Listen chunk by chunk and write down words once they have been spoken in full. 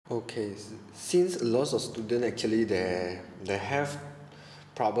Okay, since lots of students actually they have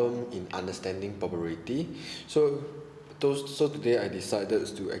problem in understanding probability, so today I decided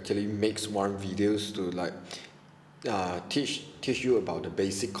to actually make one videos to like teach you about the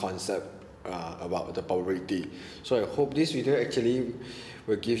basic concept about the probability. So I hope this video actually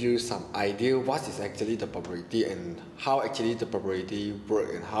will give you some idea what is actually the probability and how actually the probability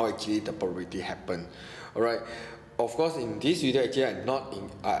work and how actually the probability happen. Alright. Of course, in this video actually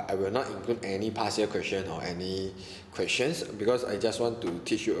I will not include any past year question or any questions because I just want to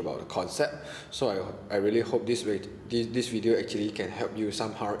teach you about the concept. So I really hope this video actually can help you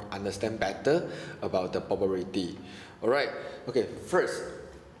somehow understand better about the probability. Alright, okay, first,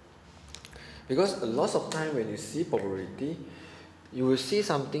 because a lot of time when you see probability, you will see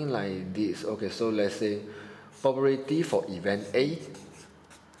something like this. Okay, so let's say probability for event A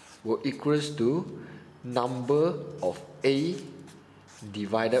will equals to number of A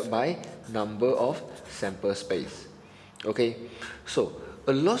divided by number of sample space. Okay, so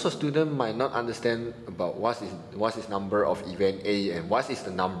a lot of students might not understand about what is number of event A and what is the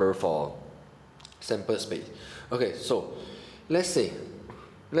number for sample space. Okay, so let's say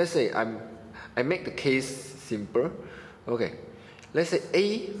I make the case simple. Okay, let's say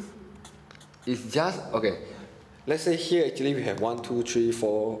A is just, okay, let's say here actually we have 1 2 3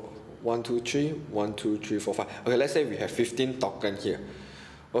 4 1 2 3 1 2 3 4 5. Okay, let's say we have 15 token here.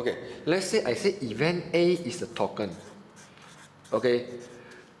 Okay, let's say I say event A is the token. Okay,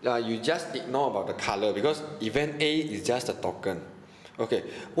 you just ignore about the color because event A is just a token. Okay,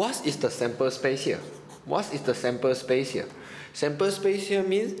 what is the sample space here? What is the sample space here? Sample space here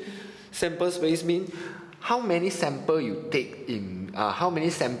means how many sample you take in, how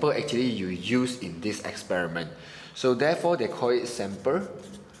many sample actually you use in this experiment. So therefore they call it sample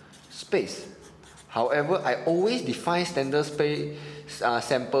space. However, I always define standard space,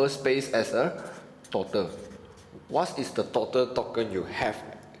 sample space as a total. What is the total token you have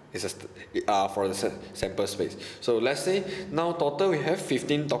for the sample space? So let's say now total we have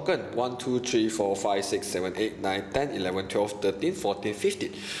 15 token. 1 2 3 4 5 6 7 8 9 10 11 12 13 14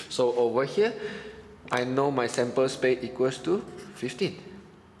 15. So over here I know my sample space equals to 15.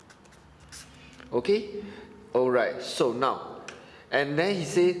 Okay, alright, so now, and then he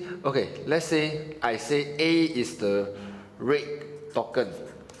said, okay, let's say I say A is the red token.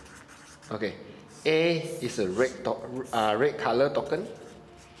 Okay, A is a red color token.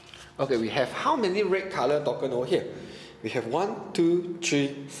 Okay, we have how many red color token over here? We have 1 2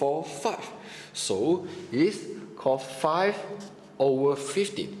 3 4 5. So it's called 5 over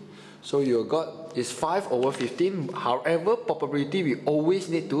 15. So you got is 5 over 15. However, probability we always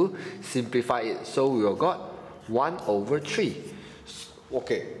need to simplify it. So we will got 1 over 3.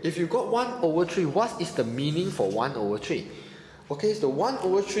 Okay, if you got 1 over 3, what is the meaning for 1 over 3? Okay, so 1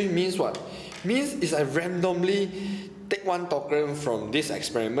 over 3 means what? Means is I randomly take one token from this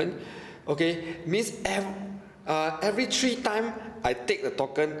experiment. Okay, means every 3 times I take the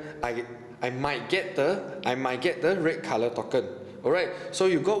token, I might get the red color token. Alright, so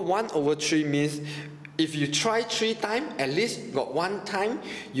you got 1 over 3 means if you try 3 times, at least got 1 time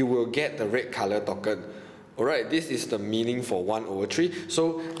you will get the red color token. Alright, this is the meaning for 1 over 3.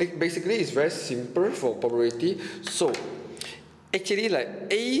 So basically it's very simple for probability. So actually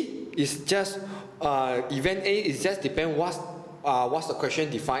like A is just event A is just depend what's the question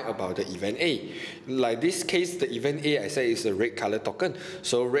defined about the event A. Like this case, the event A I say is a red color token.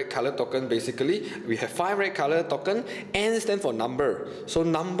 So red color token basically we have 5 red color token. N stand for number. So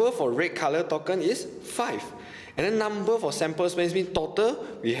number for red color token is 5. And then number for sample space means total.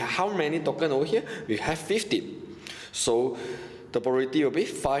 We have how many token over here? We have 15. So the probability will be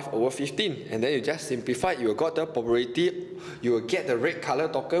 5 over 15. And then you just simplify. You will got the probability. You will get the red color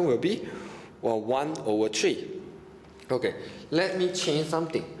token will be 1 over 3. Okay, let me change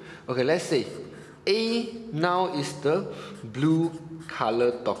something. Okay, let's say A now is the blue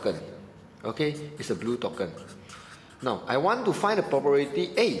color token. Okay, it's a blue token. Now I want to find the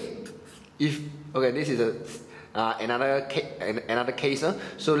probability A. If okay, this is another case.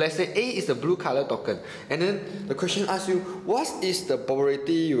 So let's say A is the blue color token, and then the question asks you what is the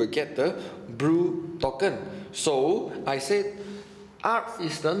probability you will get the blue token. So I said R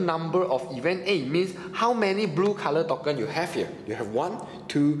is the number of event A, means how many blue color token you have here. You have 1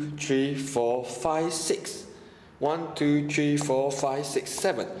 2 3 4 5 6. 1 2 3 4 5 6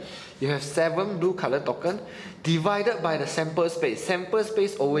 7. You have 7 blue color token divided by the sample space. Sample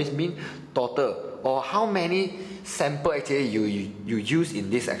space always mean total, or how many sample actually you use in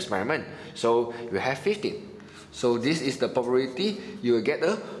this experiment. So you have 15. So this is the probability you will get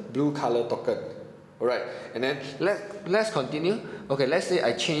a blue color token. Alright, and then let's continue. Okay, let's say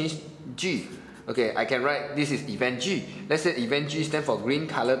I change G. Okay, I can write this is event G. Let's say event G stands for green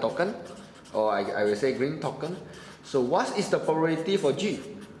color token, or I will say green token. So what is the probability for G?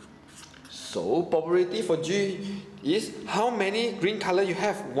 So probability for G is how many green color you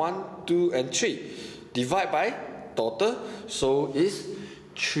have, 1, 2 and 3. Divide by total, so it's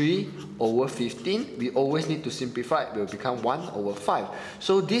 3 over 15. We always need to simplify, it will become 1 over 5.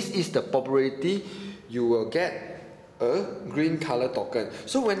 So this is the probability you will get a green color token.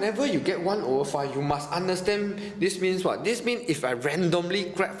 So whenever you get 1 over 5, you must understand this means what? This means if I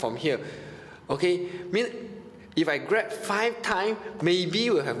randomly grab from here, okay, mean if I grab 5 times, maybe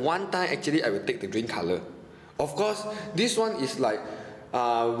we'll have 1 time actually I will take the green color. Of course, this one is like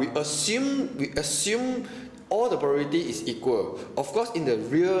we assume all the probability is equal. Of course, in the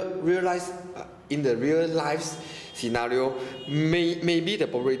real life scenario, maybe the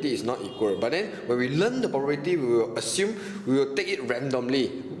probability is not equal. But then when we learn the probability, we will assume we will take it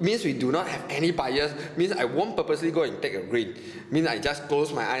randomly. Means we do not have any bias. Means I won't purposely go and take a green. Means I just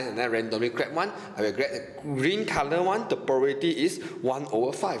close my eyes and then randomly grab one. I will grab the green color one. The probability is 1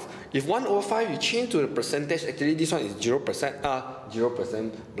 over 5. If 1 over 5 you change to the percentage, actually this one is 0%.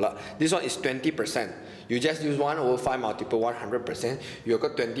 0%. This one is 20%. You just use 1 over 5 multiple 100%, you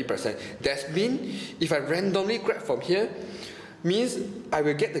got 20%. That means if I randomly grab from here, means I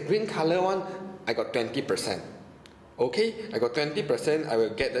will get the green color one, I got 20%. Okay, I got 20%, I will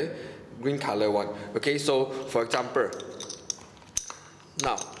get the green color one. Okay, so for example,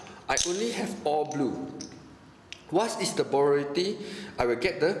 now I only have all blue. What is the probability I will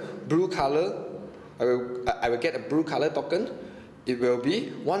get the blue color? I will get a blue color token. It will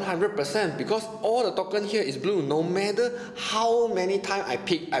be 100% because all the token here is blue. No matter how many times I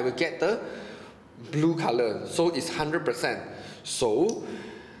pick, I will get the blue color. So it's 100%. So,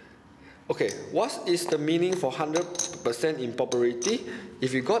 okay, what is the meaning for 100% in probability?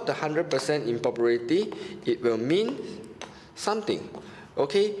 If you got the 100% in probability, it will mean something.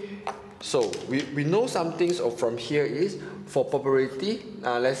 Okay, so we know some things from here is for probability.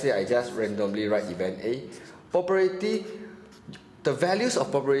 Let's say I just randomly write event A. Probability. The values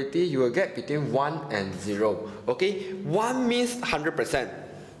of probability you will get between 1 and 0. Okay, 1 means 100%.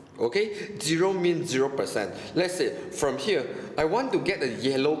 Okay, 0 means 0%. Let's say from here, I want to get a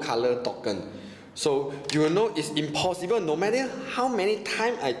yellow color token. So you will know it's impossible. No matter how many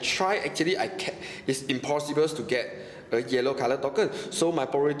times I try, actually it's impossible to get a yellow color token. So my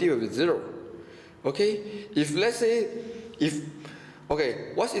probability will be 0. Okay, if let's say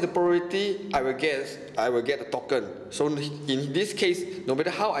okay, what is the probability I will get a token? So in this case, no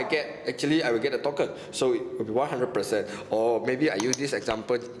matter how I get, actually I will get a token. So it will be 100%. Or maybe I use this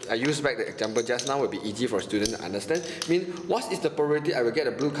example, I use back the example just now, will be easy for students to understand. Mean, what is the probability I will get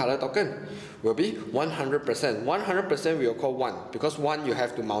a blue color token? Will be 100%. 100% we will call 1, because 1 you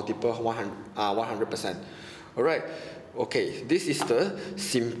have to multiply 100%. Alright, okay, this is the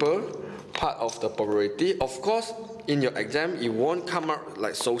simple part of the probability. Of course, in your exam, it won't come out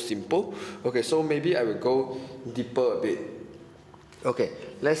like so simple. Okay, so maybe I will go deeper a bit. Okay,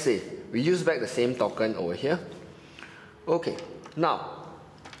 let's say we use back the same token over here. Okay, now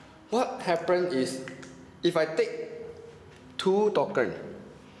what happens is if I take 2 tokens.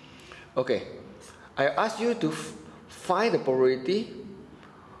 Okay, I ask you to find the probability.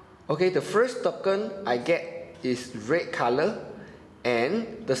 Okay, the first token I get is red color.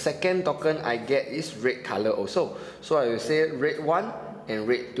 And the second token I get is red color also. So I will say red 1 and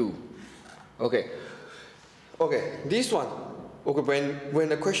red 2. Okay. Okay, this one. Okay, when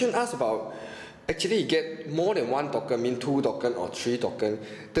the question asks about actually you get more than 1 token, mean 2 token or 3 token,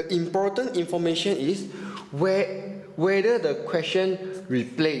 the important information is whether the question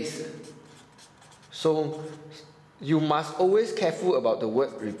replace. So you must always careful about the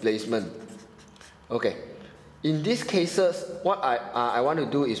word replacement. Okay. In these cases, what I want to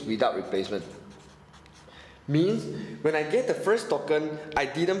do is without replacement. Means when I get the first token, I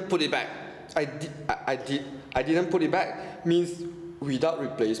didn't put it back. I didn't put it back. Means without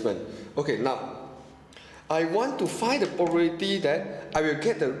replacement. Okay, now I want to find the probability that I will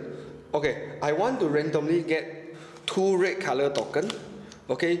get the. Okay, I want to randomly get 2 red color token.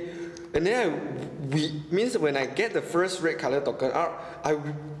 Okay, and then means when I get the first red color token out,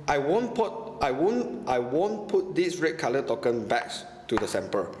 I won't put this red color token back to the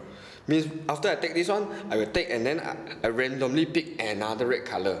sample. Means after I take this one, I will take and then I randomly pick another red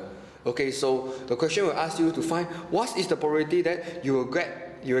color. Okay, so the question will ask you to find what is the probability that you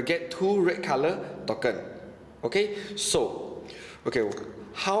will get 2 red color token. Okay, so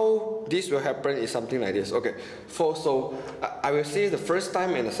how this will happen is something like this. Okay, so I will say the first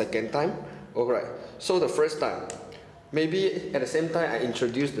time and the second time. Alright, so the first time, maybe at the same time I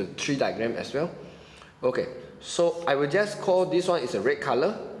introduce the tree diagram as well. Okay, so I will just call this one is a red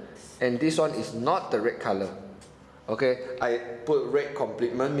color, and this one is not the red color. Okay, I put red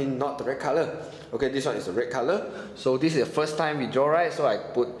complement mean not the red color. Okay, this one is a red color. So this is the first time we draw, right? So I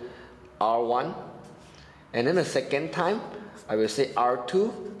put R1. And then the second time, I will say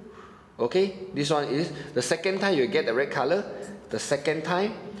R2. Okay, this one is the second time you get the red color. The second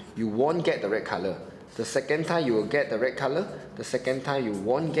time you won't get the red color. The second time you will get the red color. The second time you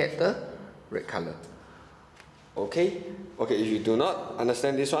won't get the red color. Okay, okay, if you do not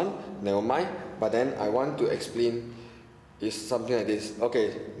understand this one, never mind. But then I want to explain is something like this.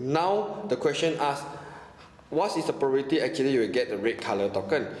 Okay, now the question asks, what is the probability actually you will get the red color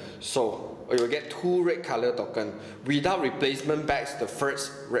token? So you will get 2 red color token without replacement back the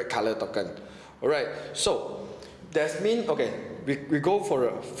first red color token. Alright, so that means, okay, we go for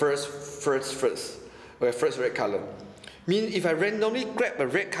a first. Okay, first red color. Means if I randomly grab a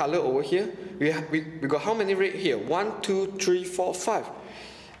red color over here, we got how many red here? 1, 2, 3, 4, 5.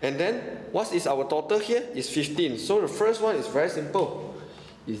 And then what is our total here? Is 15. So the first one is very simple.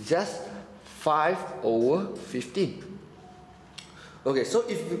 It's just 5 over 15. Okay, so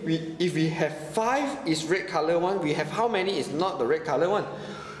if we have 5 is red color one, we have how many is not the red color one?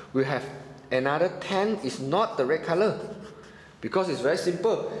 We have another 10 is not the red color. Because it's very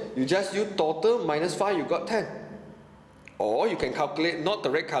simple. You just use total minus 5, you got 10. Or you can calculate not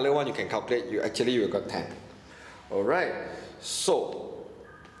the red color one, you can calculate you got 10. Alright, so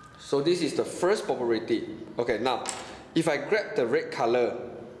this is the first probability. Okay, now if I grab the red color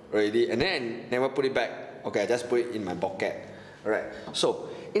already and then never put it back, okay, I just put it in my pocket. Alright, so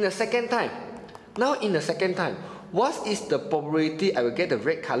in the second time, what is the probability I will get the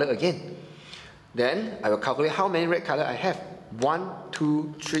red color again? Then I will calculate how many red color I have. 1,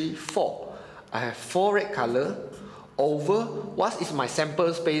 2, 3, 4. I have 4 red color over what is my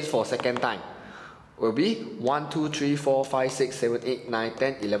sample space for second time? Will be 1, 2, 3, 4, 5, 6, 7, 8, 9,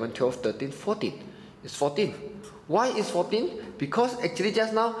 10, 11, 12, 13, 14. It's 14. Why is 14? Because actually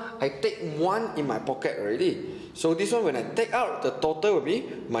just now I take 1 in my pocket already. So this one when I take out, the total will be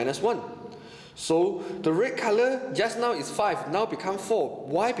minus 1. So the red color just now is 5, now become 4.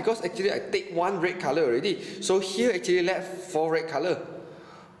 Why? Because actually I take 1 red color already. So here actually left 4 red color.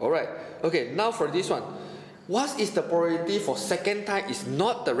 Alright, okay, now for this one. What is the probability for second time is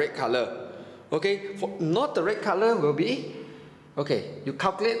not the red color? Okay, for not the red color will be, okay, you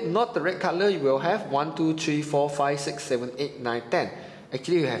calculate not the red color, you will have 1, 2, 3, 4, 5, 6, 7, 8, 9, 10.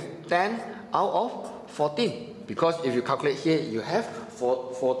 Actually you have 10 out of 14. Because if you calculate here, you have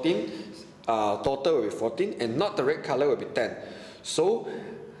 14, total will be 14, and not the red color will be 10. So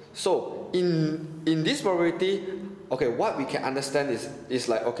in this probability, okay, what we can understand is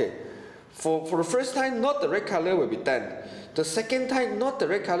like, okay, for the first time, not the red color will be 10. The second time, not the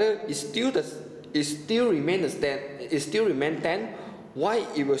red color is still remain 10. Why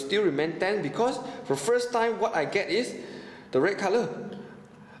it will still remain 10? Because for first time, what I get is the red color.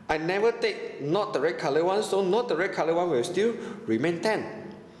 I never take not the red color one, so not the red color one will still remain 10.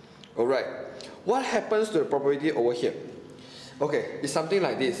 Alright, what happens to the probability over here? Okay, it's something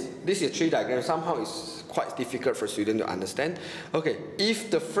like this. This is a tree diagram. Somehow it's quite difficult for students to understand. Okay, if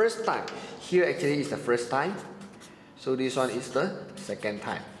the first time, here actually is the first time, so this one is the second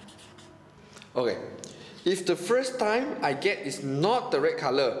time. Okay, if the first time I get is not the red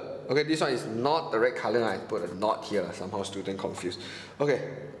color, okay, this one is not the red color, I put a not here, somehow student confused. Okay,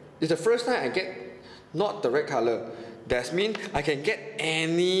 if the first time I get not the red color, that means I can get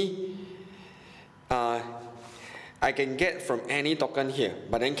any, I can get from any token here,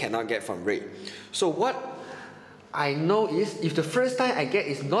 but then cannot get from red. So what I know is, if the first time I get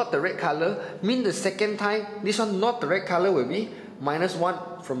is not the red color, means the second time, this one not the red color will be minus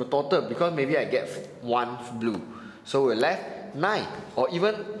 1 from the total, because maybe I get 1 blue. So we're left 9, or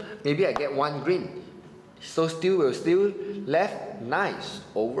even maybe I get 1 green. So we're still left 9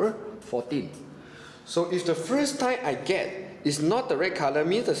 over 14. So if the first time I get is not the red color,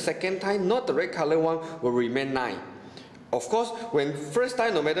 means the second time not the red color one will remain 9. Of course, when first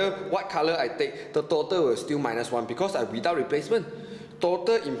time, no matter what color I take, the total will still minus 1 because I without replacement.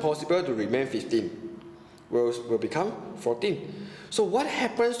 Total impossible to remain 15. Will become 14. So what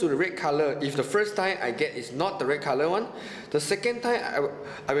happens to the red color if the first time I get is not the red color one? The second time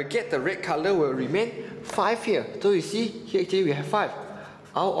I will get the red color will remain 5 here. So you see, here actually we have 5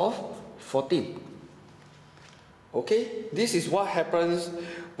 out of 14. Okay, this is what happens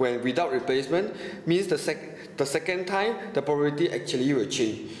when without replacement, means the second time the probability actually will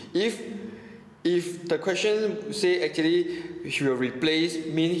change. If the question say actually he will replace,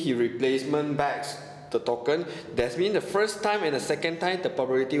 mean he replacement backs the token, that means the first time and the second time the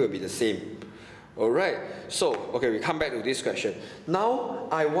probability will be the same. Alright, so okay, we come back to this question. Now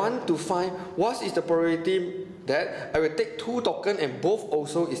I want to find what is the probability that I will take two tokens and both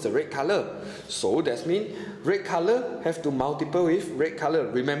also is the red color. So that means red color have to multiple with red color.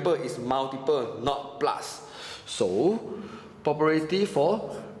 Remember, it's multiple, not plus. So probability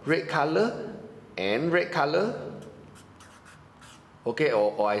for red color and red color, okay,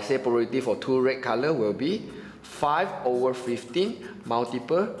 or I say probability for two red color will be 5/15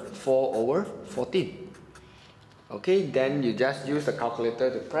 multiple 4/14. Okay, then you just use the calculator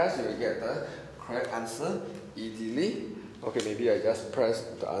to press, you will get the correct answer easily. Okay, maybe I just press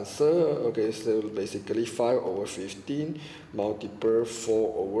the answer. Okay, so basically 5/15 multiple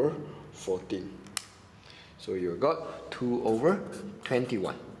 4/14. So you got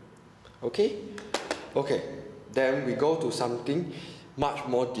 2/21. Okay? Okay, then we go to something much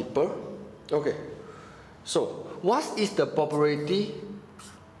more deeper. Okay, so what is the probability?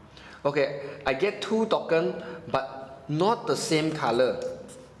 Okay, I get two tokens but not the same color.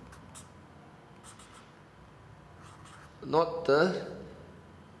 Not the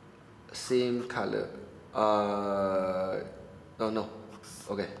same color. No.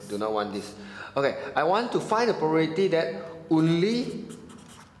 Okay, do not want this. Okay, I want to find the probability that only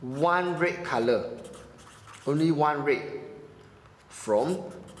one red color, only one red from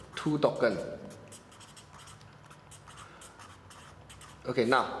two tokens. Okay,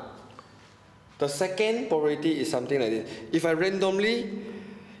 now the second probability is something like this. If I randomly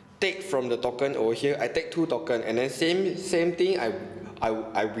take from the token over here, I take two tokens and then same thing,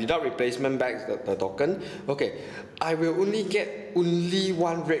 I without replacement back the token. Okay, I will only get only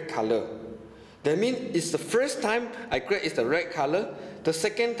one red color. That means it's the first time I create is the red color. The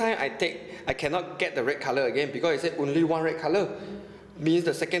second time I take, I cannot get the red color again because I said only one red color. Means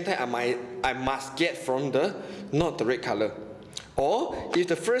the second time I must get from the not the red color. Or if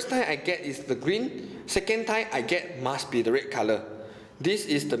the first time I get is the green, second time I get must be the red color. This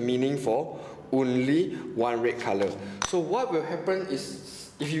is the meaning for only one red color. So what will happen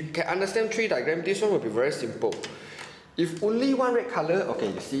is, if you can understand tree diagram, this one will be very simple. If only one red color,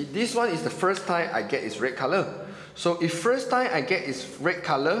 okay, you see, this one is the first time I get is red color. So if first time I get is red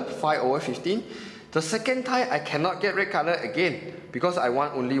color, 5/15, the second time I cannot get red color again because I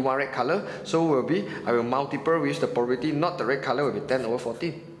want only one red color. So I will multiply with the probability not the red color will be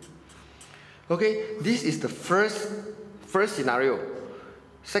 10/14. Okay, this is the first scenario.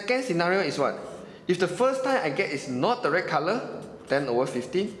 Second scenario is what? If the first time I get is not the red color,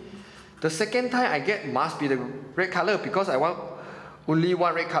 10/15, the second time I get must be the red color because I want only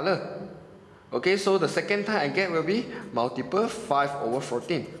one red color. Okay, so the second time I get will be multiple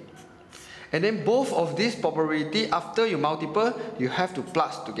 5/14. And then both of these probability, after you multiple, you have to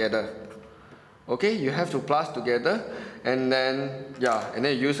plus together. Okay, you have to plus together, and then and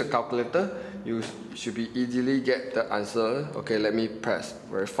then use a calculator. You should be easily get the answer. Okay, let me press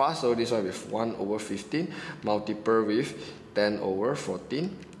very fast. So this one with 1/15 multiple with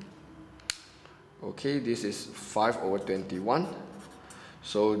 10/14. Okay, this is 5/21.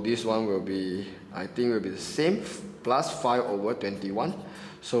 So this one will be, I think will be the same, plus 5/21.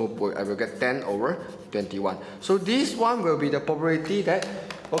 So I will get 10/21. So this one will be the probability that,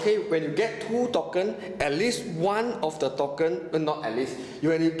 okay, when you get two tokens, at least one of the token, not at least,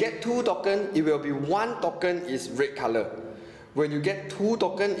 when you get two tokens, it will be one token is red color. When you get two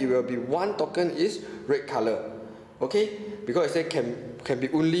tokens, it will be one token is red color. Okay, because I say can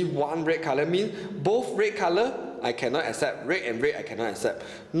be only one red color, means both red color I cannot accept, red and red I cannot accept,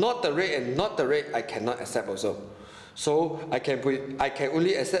 not the red and not the red I cannot accept also. So I can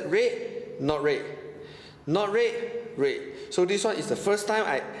only accept red, not red, not red, red. So this one is the first time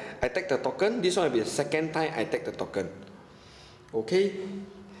I take the token. This one will be the second time I take the token. Okay,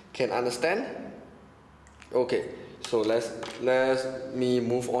 can understand? Okay, so let me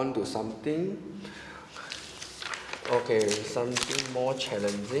move on to something. Okay, something more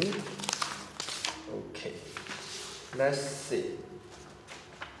challenging. Okay, let's see.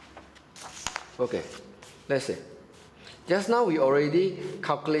 Okay, let's see. Just now we already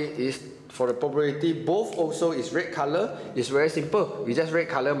calculate is for the probability both also is red color. It's very simple. We just red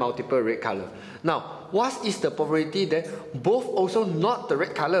color multiple red color. Now, what is the probability that both also not the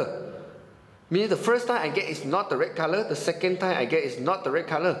red color? Meaning the first time I get is not the red color, the second time I get is not the red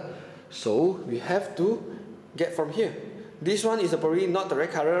color. So we have to get from here. This one is probably not the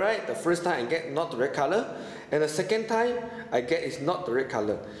red color, right? The first time I get not the red color, and the second time I get is not the red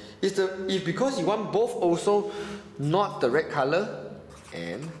color. If because you want both also not the red color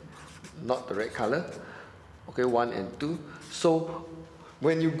and not the red color. Okay, 1 and 2. So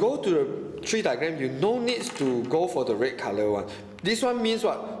when you go to the tree diagram, you no need to go for the red color one. This one means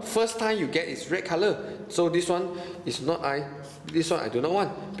what? First time you get is red color. So this one is not this one I do not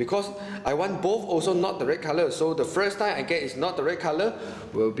want, because I want both also not the red color. So the first time I get is not the red color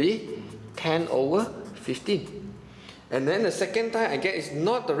will be 10 over 15. And then the second time I get is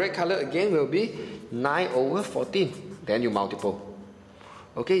not the red color again will be 9 over 14. Then you multiple.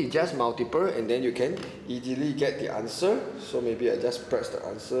 Okay, you just multiple and then you can easily get the answer. So maybe I just press the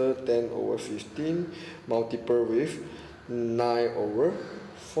answer, 10 over 15 multiple with 9 over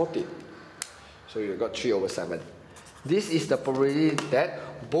 14. So you got 3 over 7. This is the probability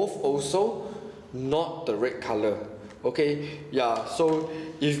that both also not the red color. Okay, yeah, so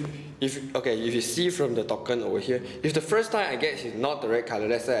if you see from the token over here, if the first time I get is not the red color,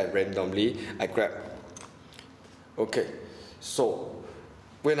 let's say I grab. Okay, so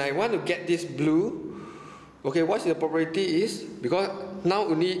when I want to get this blue, okay, what's the probability is, because now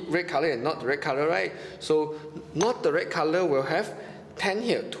only red color and not the red color, right? So not the red color will have 10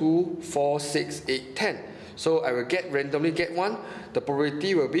 here, 2, 4, 6, 8, 10. So I will randomly get one. The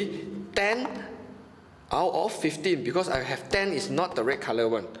probability will be 10 out of 15, because I have 10 is not the red color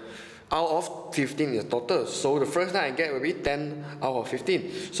one. Out of 15 is total. So the first time I get will be 10 out of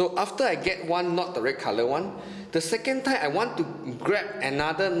 15. So after I get one not the red color one, the second time I want to grab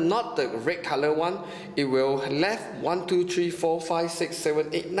another not the red color one, it will left 1, 2, 3, 4, 5, 6, 7,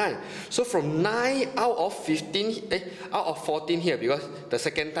 8, 9. So from 9 out of 15, out of 14 here, because the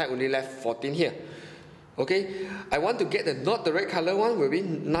second time only left 14 here. Okay, I want to get the not the red color one will be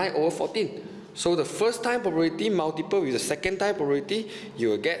 9 over 14. So the first time probability multiple with the second time probability, you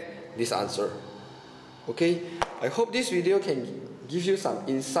will get this answer. Okay, I hope this video can give you some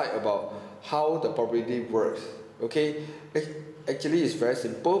insight about how the probability works. Okay, actually it's very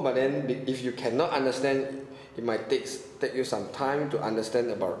simple, but then if you cannot understand, it might take you some time to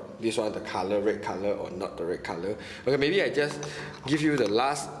understand about this one, the color, red color or not the red color. Okay, maybe I just give you the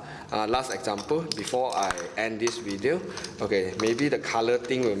last example before I end this video. Okay, maybe the color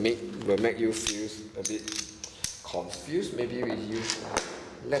thing will make you feel a bit confused. Maybe we use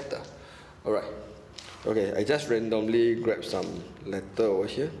letter. Alright. Okay, I just randomly grab some letter over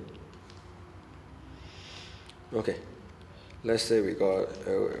here. Okay, let's say we got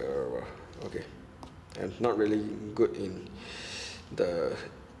okay, I'm not really good in the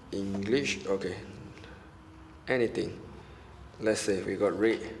English. Okay, anything. Let's say we got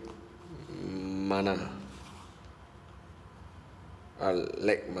red, mana,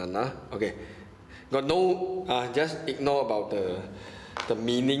 leg mana. Okay, got no. Just ignore about the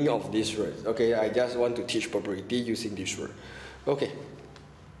meaning of this word. Okay, I just want to teach probability using this word. Okay,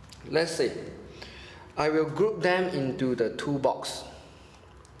 let's say I will group them into the two box.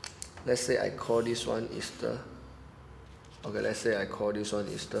 Let's say I call this one is the. Okay, let's say I call this one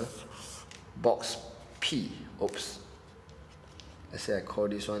is the box P. Oops. Let's say I call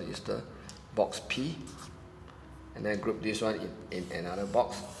this one is the box P, and then group this one in another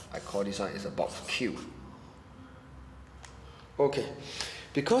box. I call this one is a box Q. Okay,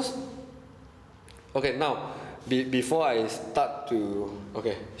 because okay now before I start to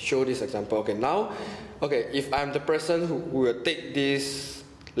show this example. Okay, now if I'm the person who will take this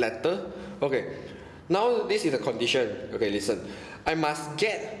letter. Okay, now this is a condition. Okay, listen, I must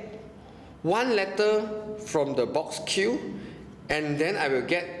get one letter from the box Q, and then I will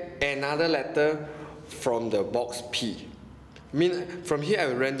get another letter from the box P. Mean from here I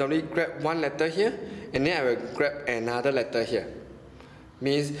will randomly grab one letter here, and then I will grab another letter here.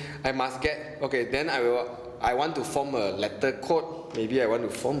 Means I must get, then I want to form a letter code. Maybe I want to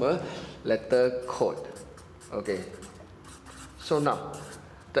form a letter code. Okay. So now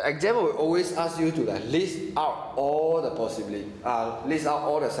the exam will always ask you to list out all the possibility, list out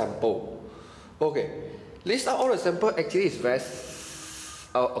all the sample. Okay, list out all the sample actually is very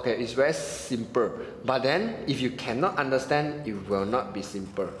it's very simple, but then if you cannot understand, it will not be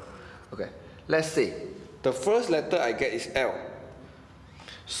simple. Okay, let's say the first letter I get is L.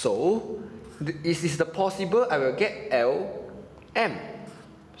 So is this the possible I will get L M.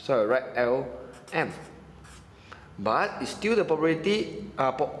 So I write L M. But it's still the probability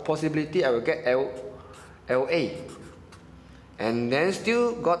possibility I will get L A. And then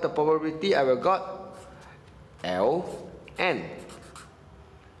still got the probability I will got L N.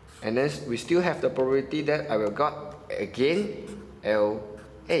 And then we still have the probability that I will got again L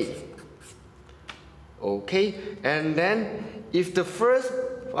A. Okay, and then if the first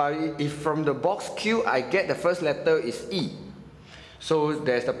if from the box Q I get the first letter is E, so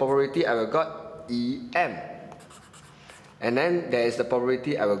there's the probability I will got E M. And then there is the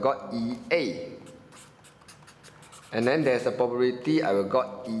probability I will got EA. And then there's the probability I will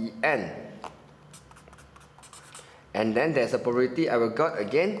got EN. And then there's a probability I will got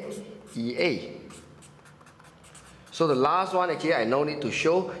again EA. So the last one actually I no need to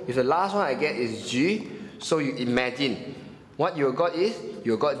show. If the last one I get is G, so you imagine what you got is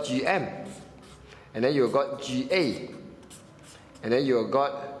you got GM, and then you got GA, and then you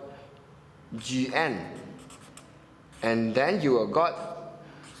got GN, and then you got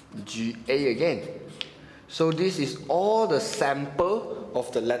GA again. So this is all the sample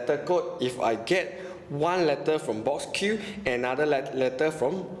of the letter code if I get one letter from box Q, another letter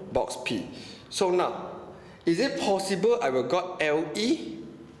from box P. So now, is it possible I will got LE?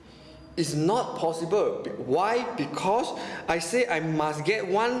 It's not possible. Why? Because I say I must get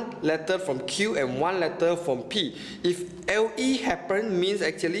one letter from Q and one letter from P. If LE happen means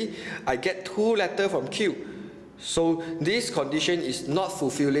actually I get two letters from Q. So this condition is not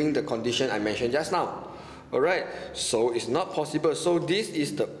fulfilling the condition I mentioned just now. Alright, so it's not possible. So this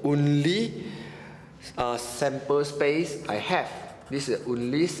is the only sample space I have. This is the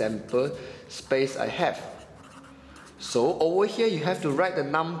only sample space I have. So over here you have to write the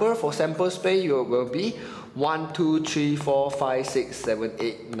number for sample space. You will be 1, 2, 3, 4, 5, 6, 7,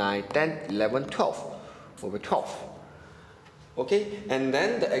 8, 9, 10, 11, 12. Over 12. Okay, and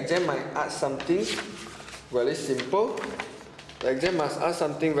then the exam might ask something very simple. The exam must ask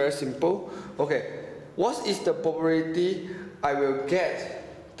something very simple. Okay, what is the probability I will get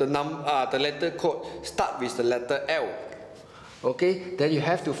the letter code start with the letter L? Okay, then you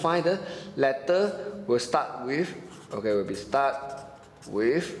have to find the letter will start with, okay, will be start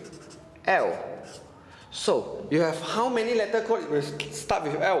with L. So you have how many letter code will start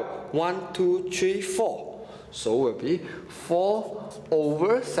with L? 1, 2, 3, 4. So will be 4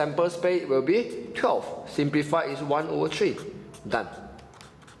 over sample space will be 12. Simplify is 1 over 3. Done.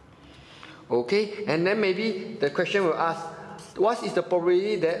 Okay, and then maybe the question will ask, what is the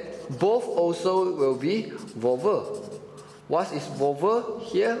probability that both also will be vowel? What is vowel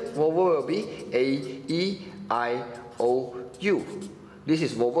here? Vowel will be A, E, I, O, U. This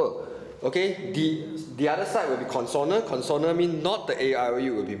is vowel. Okay, the other side will be consonant. Consonant means not the A, I, O,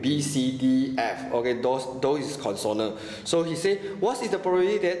 U, will be B, C, D, F. Okay, those is consonant. So he said, what is the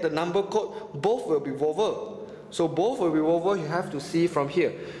probability that the number code both will be vowel? So both will be vowel, you have to see from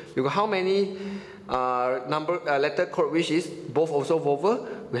here. You got how many letter code which is both also vowel?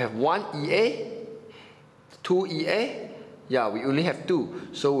 We have 1 EA, 2 EA. Yeah, we only have 2.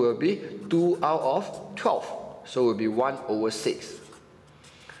 So will be 2 out of 12. So will be 1 over 6.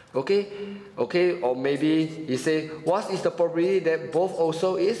 Okay, or maybe he say, what is the probability that both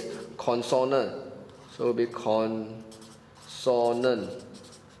also is consonant? So will be consonant.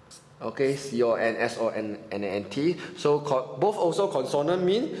 Okay, C-O-N-S-O-N-N-T. So both also consonant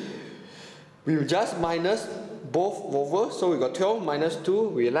mean we will just minus both vowel. So we got 12 minus 2,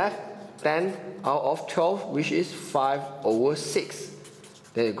 we left 10 out of 12, which is 5 over 6.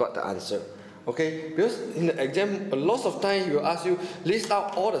 Then you got the answer. Okay, because in the exam, a lot of time he will ask you list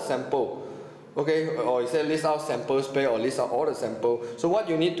out all the sample. Okay, or he said list out sample space or list out all the sample. So what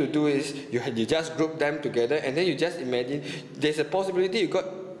you need to do is you just group them together and then you just imagine there's a possibility you got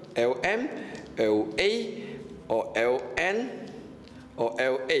LM, LA, or LN, or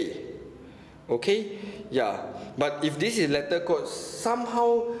LA. Okay, yeah. But if this is letter code,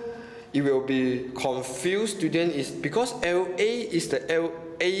 somehow it will be confused. Student is because LA is the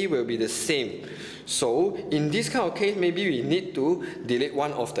LA will be the same. So in this kind of case, maybe we need to delete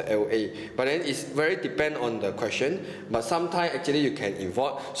one of the LA. But then it's very depend on the question. But sometimes actually you can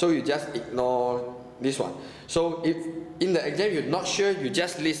involve. So you just ignore this one. So if in the exam you're not sure, you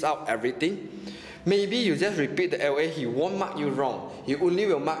just list out everything. Maybe you just repeat the LA, he won't mark you wrong. He only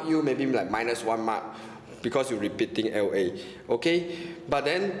will mark you maybe like -1 mark because you're repeating LA. Okay? But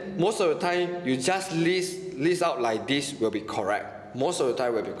then most of the time you just list out like this will be correct. Most of the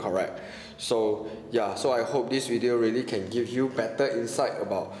time will be correct. So yeah, so I hope this video really can give you better insight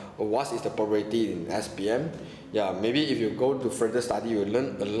about what is the probability in SPM. Yeah, maybe if you go to further study, you will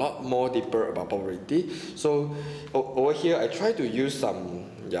learn a lot more deeper about probability. So over here, I try to use some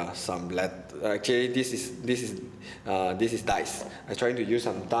actually this is dice. I'm trying to use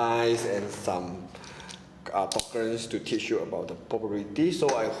some dice and some tokens to teach you about the probability. So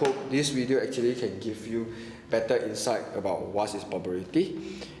I hope this video actually can give you better insight about what is probability.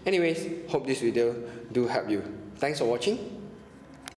 Anyways, hope this video do help you. Thanks for watching.